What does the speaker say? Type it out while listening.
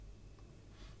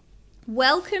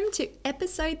Welcome to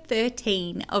episode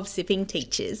 13 of Sipping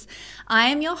Teachers. I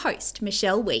am your host,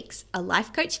 Michelle Weeks, a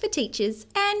life coach for teachers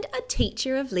and a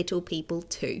teacher of little people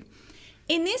too.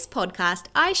 In this podcast,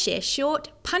 I share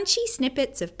short, punchy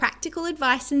snippets of practical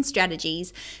advice and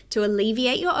strategies to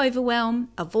alleviate your overwhelm,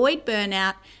 avoid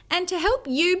burnout, and to help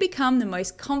you become the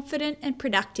most confident and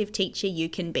productive teacher you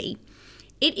can be.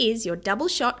 It is your double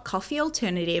shot coffee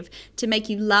alternative to make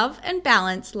you love and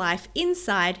balance life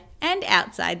inside and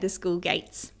outside the school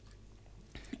gates.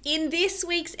 In this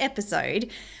week's episode,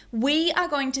 we are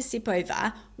going to sip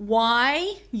over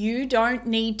why you don't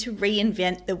need to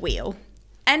reinvent the wheel.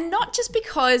 And not just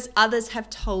because others have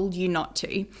told you not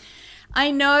to. I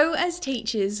know as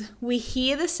teachers, we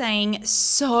hear the saying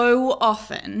so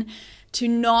often to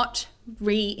not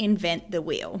reinvent the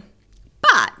wheel.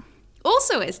 But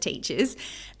also as teachers,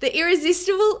 the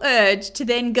irresistible urge to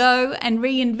then go and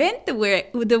reinvent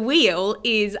the wheel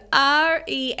is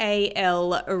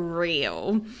R-E-A-L,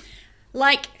 real.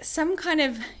 Like some kind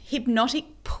of hypnotic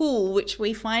pull which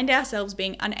we find ourselves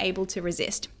being unable to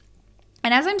resist.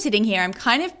 And as I'm sitting here, I'm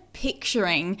kind of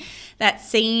picturing that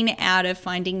scene out of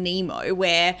Finding Nemo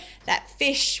where that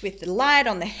fish with the light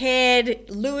on the head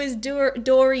lures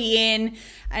Dory in.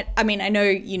 I mean, I know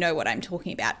you know what I'm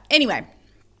talking about. Anyway,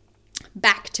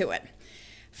 back to it.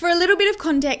 For a little bit of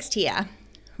context here,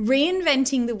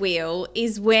 reinventing the wheel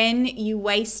is when you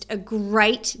waste a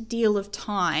great deal of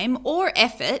time or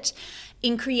effort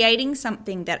in creating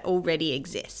something that already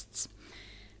exists.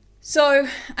 So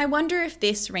I wonder if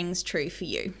this rings true for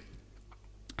you.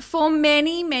 For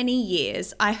many, many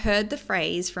years, I heard the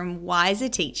phrase from wiser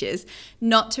teachers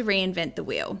not to reinvent the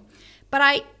wheel. But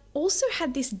I also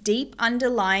had this deep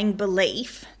underlying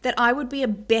belief that I would be a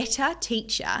better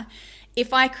teacher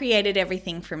if I created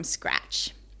everything from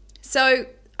scratch. So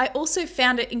I also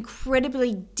found it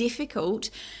incredibly difficult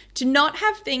to not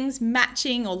have things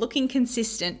matching or looking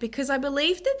consistent because I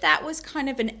believed that that was kind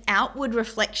of an outward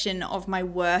reflection of my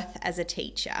worth as a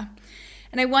teacher.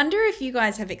 And I wonder if you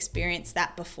guys have experienced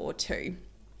that before too.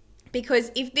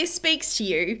 Because if this speaks to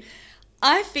you,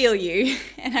 I feel you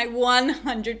and I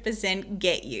 100%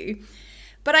 get you.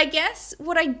 But I guess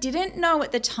what I didn't know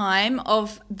at the time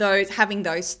of having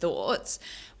those thoughts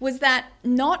was that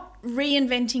not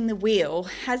reinventing the wheel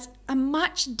has a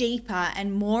much deeper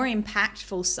and more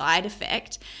impactful side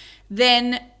effect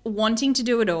than wanting to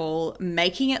do it all,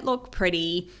 making it look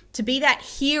pretty, to be that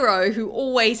hero who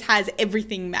always has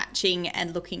everything matching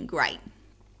and looking great.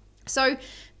 So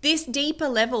this deeper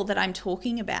level that I'm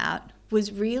talking about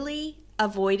was really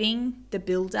avoiding the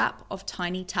buildup of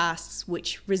tiny tasks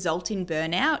which result in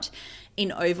burnout,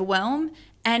 in overwhelm,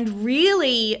 and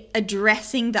really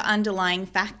addressing the underlying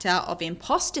factor of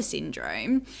imposter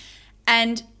syndrome.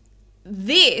 And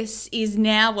this is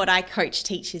now what I coach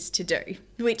teachers to do,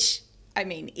 which, I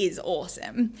mean, is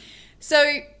awesome.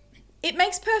 So it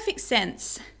makes perfect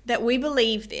sense that we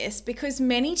believe this because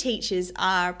many teachers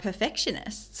are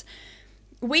perfectionists.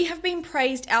 We have been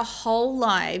praised our whole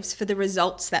lives for the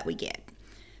results that we get,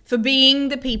 for being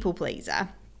the people pleaser,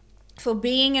 for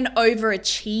being an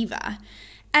overachiever.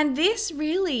 And this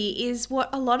really is what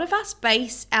a lot of us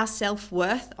base our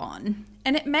self-worth on.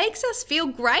 And it makes us feel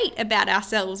great about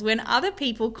ourselves when other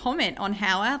people comment on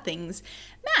how our things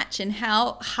match and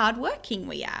how hardworking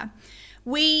we are.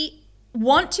 We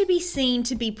want to be seen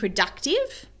to be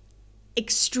productive,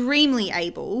 extremely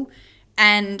able,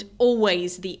 and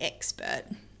always the expert.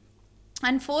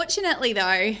 Unfortunately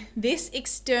though, this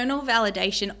external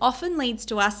validation often leads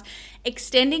to us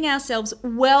extending ourselves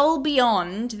well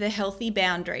beyond the healthy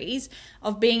boundaries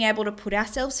of being able to put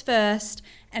ourselves first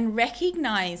and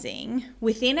recognizing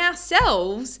within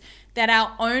ourselves that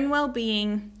our own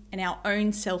well-being and our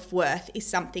own self-worth is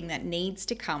something that needs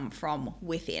to come from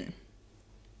within.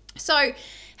 So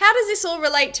how does this all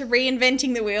relate to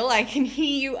reinventing the wheel? I can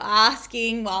hear you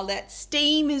asking while that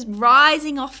steam is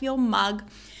rising off your mug.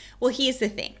 Well, here's the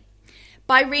thing.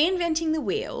 By reinventing the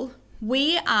wheel,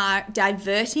 we are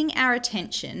diverting our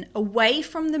attention away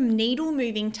from the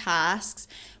needle-moving tasks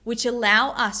which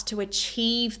allow us to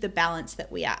achieve the balance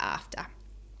that we are after.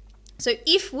 So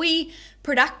if we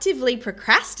productively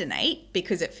procrastinate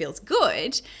because it feels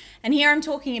good, and here I'm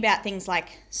talking about things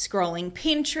like scrolling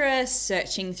Pinterest,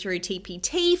 searching through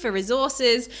TPT for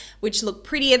resources which look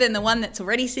prettier than the one that's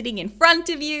already sitting in front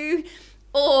of you,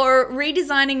 or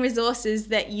redesigning resources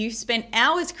that you spent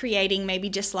hours creating maybe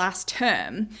just last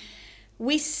term,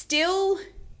 we still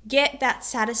get that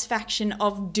satisfaction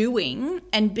of doing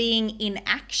and being in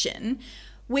action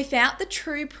without the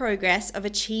true progress of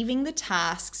achieving the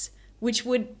tasks which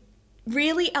would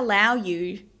really allow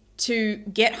you to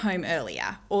get home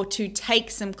earlier or to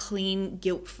take some clean,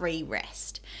 guilt-free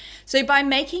rest. So by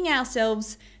making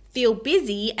ourselves feel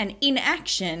busy and in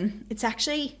action, it's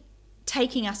actually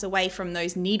taking us away from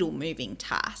those needle-moving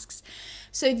tasks.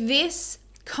 So this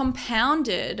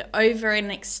compounded over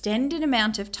an extended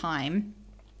amount of time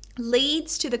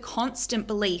leads to the constant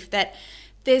belief that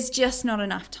there's just not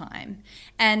enough time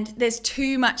and there's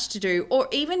too much to do, or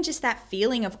even just that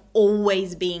feeling of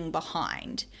always being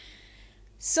behind.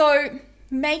 So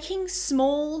making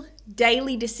small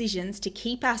daily decisions to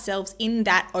keep ourselves in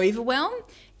that overwhelm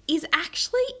is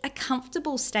actually a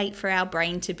comfortable state for our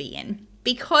brain to be in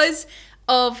because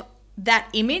of that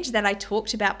image that I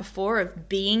talked about before of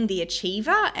being the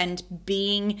achiever and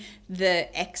being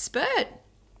the expert.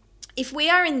 If we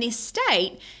are in this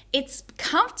state, it's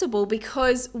comfortable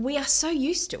because we are so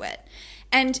used to it.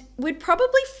 And we'd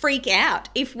probably freak out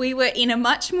if we were in a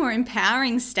much more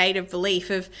empowering state of belief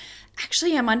of,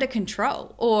 actually, I'm under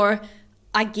control, or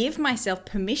I give myself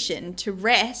permission to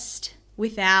rest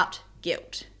without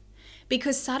guilt.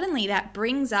 Because suddenly that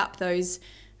brings up those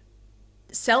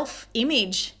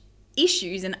self-image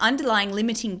issues and underlying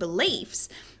limiting beliefs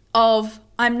of,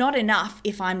 I'm not enough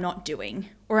if I'm not doing,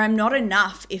 or I'm not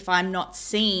enough if I'm not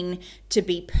seen to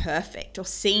be perfect or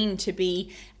seen to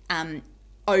be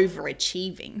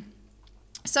overachieving.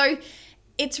 So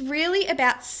it's really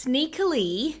about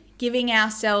sneakily giving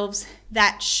ourselves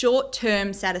that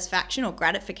short-term satisfaction or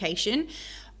gratification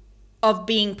of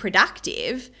being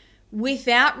productive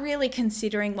without really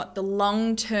considering what the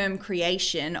long-term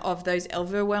creation of those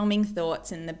overwhelming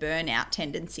thoughts and the burnout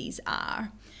tendencies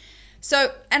are.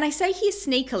 So, and I say here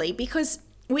sneakily because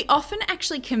we often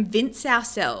actually convince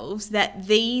ourselves that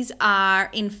these are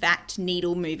in fact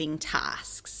needle-moving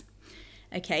tasks,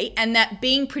 okay? And that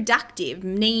being productive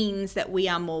means that we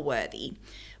are more worthy.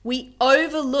 We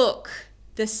overlook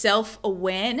the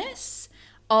self-awareness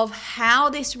of how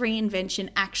this reinvention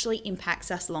actually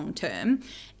impacts us long-term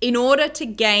in order to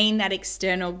gain that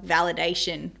external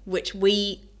validation, which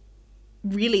we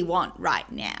really want right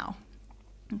now.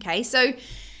 Okay, so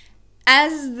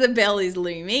as the bell is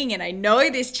looming, and I know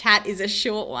this chat is a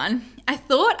short one, I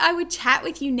thought I would chat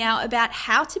with you now about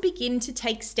how to begin to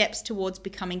take steps towards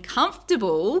becoming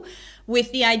comfortable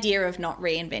with the idea of not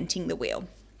reinventing the wheel.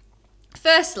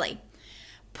 Firstly,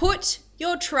 put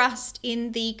your trust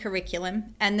in the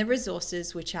curriculum and the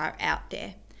resources which are out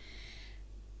there.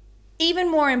 Even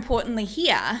more importantly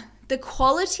here, the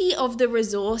quality of the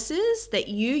resources that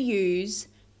you use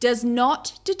does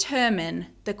not determine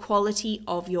the quality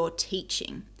of your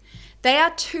teaching. They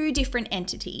are two different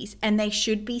entities and they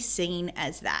should be seen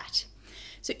as that.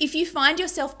 So if you find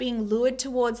yourself being lured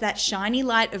towards that shiny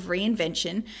light of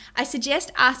reinvention, I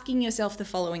suggest asking yourself the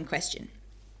following question.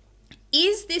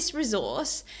 Is this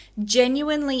resource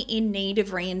genuinely in need of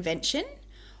reinvention,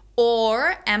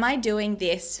 or am I doing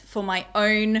this for my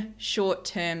own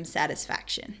short-term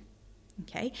satisfaction?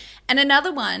 Okay. And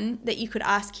another one that you could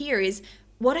ask here is,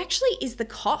 what actually is the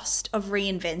cost of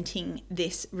reinventing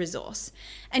this resource?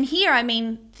 And here I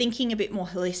mean thinking a bit more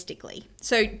holistically.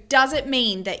 So does it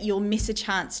mean that you'll miss a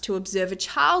chance to observe a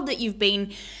child that you've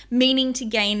been meaning to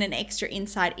gain an extra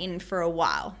insight in for a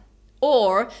while?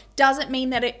 Or does it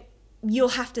mean that you'll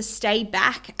have to stay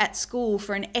back at school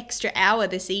for an extra hour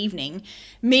this evening,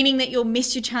 meaning that you'll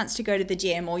miss your chance to go to the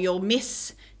gym, or you'll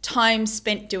miss time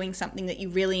spent doing something that you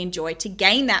really enjoy to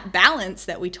gain that balance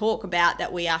that we talk about,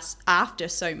 that we are after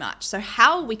so much? So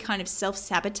how are we kind of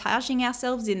self-sabotaging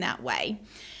ourselves in that way?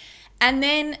 And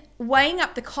then weighing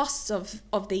up the costs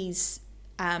of these,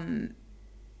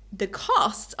 the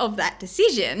costs of that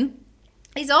decision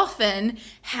is often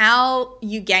how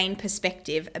you gain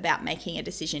perspective about making a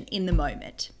decision in the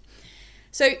moment.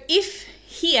 So if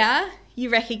here you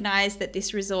recognize that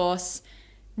this resource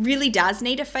really does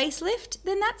need a facelift,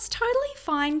 then that's totally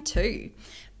fine too.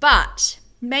 But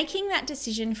making that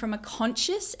decision from a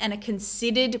conscious and a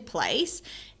considered place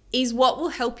is what will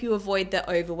help you avoid the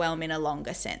overwhelm in a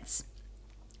longer sense.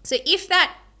 So if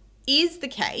that is the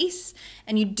case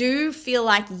and you do feel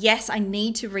like, yes, I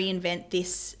need to reinvent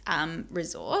this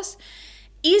resource,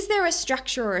 is there a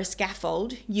structure or a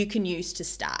scaffold you can use to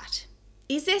start?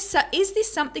 Is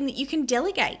this something that you can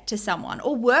delegate to someone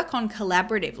or work on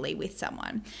collaboratively with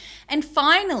someone? And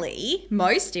finally,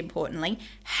 most importantly,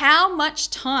 how much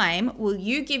time will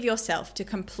you give yourself to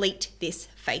complete this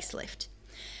facelift?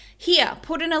 Here,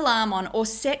 put an alarm on or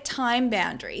set time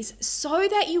boundaries so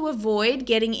that you avoid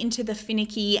getting into the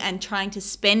finicky and trying to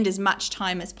spend as much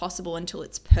time as possible until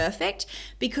it's perfect,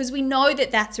 because we know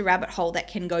that that's a rabbit hole that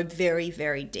can go very,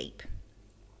 very deep.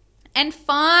 And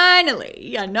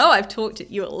finally, I know I've talked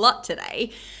to you a lot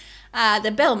today,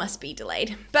 The bell must be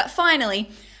delayed. But finally,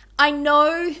 I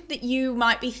know that you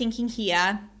might be thinking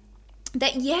here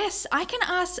that yes, I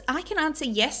can answer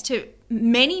yes to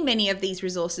many of these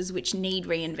resources which need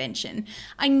reinvention.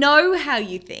 I know how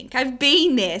you think. I've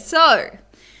been there. So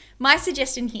my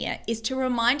suggestion here is to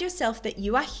remind yourself that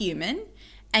you are human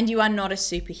and you are not a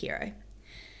superhero.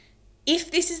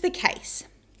 If this is the case,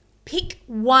 pick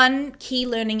one key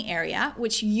learning area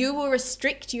which you will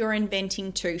restrict your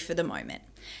inventing to for the moment.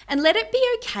 And let it be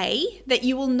okay that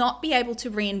you will not be able to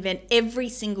reinvent every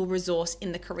single resource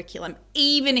in the curriculum,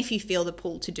 even if you feel the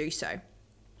pull to do so.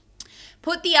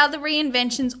 Put the other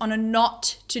reinventions on a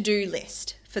not to do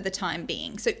list for the time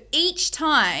being. So each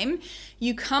time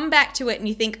you come back to it and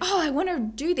you think, oh, I want to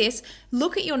do this,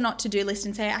 look at your not to do list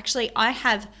and say, actually, I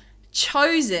have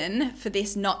chosen for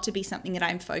this not to be something that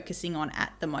I'm focusing on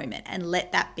at the moment, and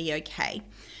let that be okay.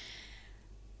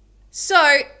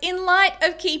 So, in light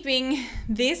of keeping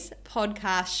this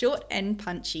podcast short and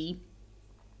punchy,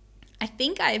 I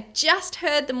think I have just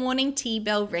heard the morning tea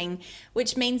bell ring,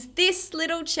 which means this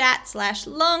little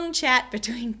chat/long chat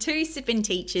between two sipping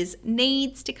teachers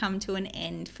needs to come to an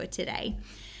end for today.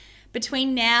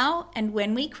 Between now and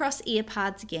when we cross ear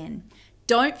paths again,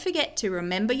 don't forget to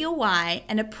remember your why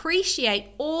and appreciate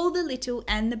all the little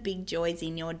and the big joys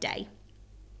in your day.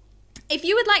 If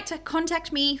you would like to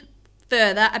contact me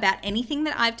further about anything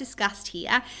that I've discussed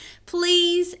here,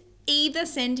 please either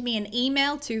send me an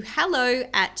email to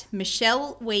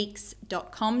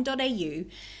hello@michelleweeks.com.au,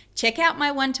 check out my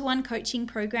one-to-one coaching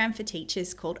program for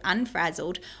teachers called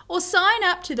Unfrazzled, or sign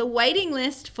up to the waiting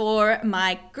list for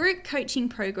my group coaching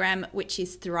program, which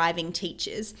is Thriving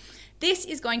Teachers. This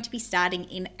is going to be starting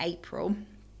in April.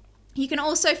 You can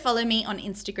also follow me on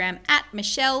Instagram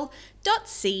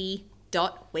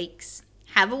 @michelle.c.weeks.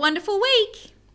 Have a wonderful week.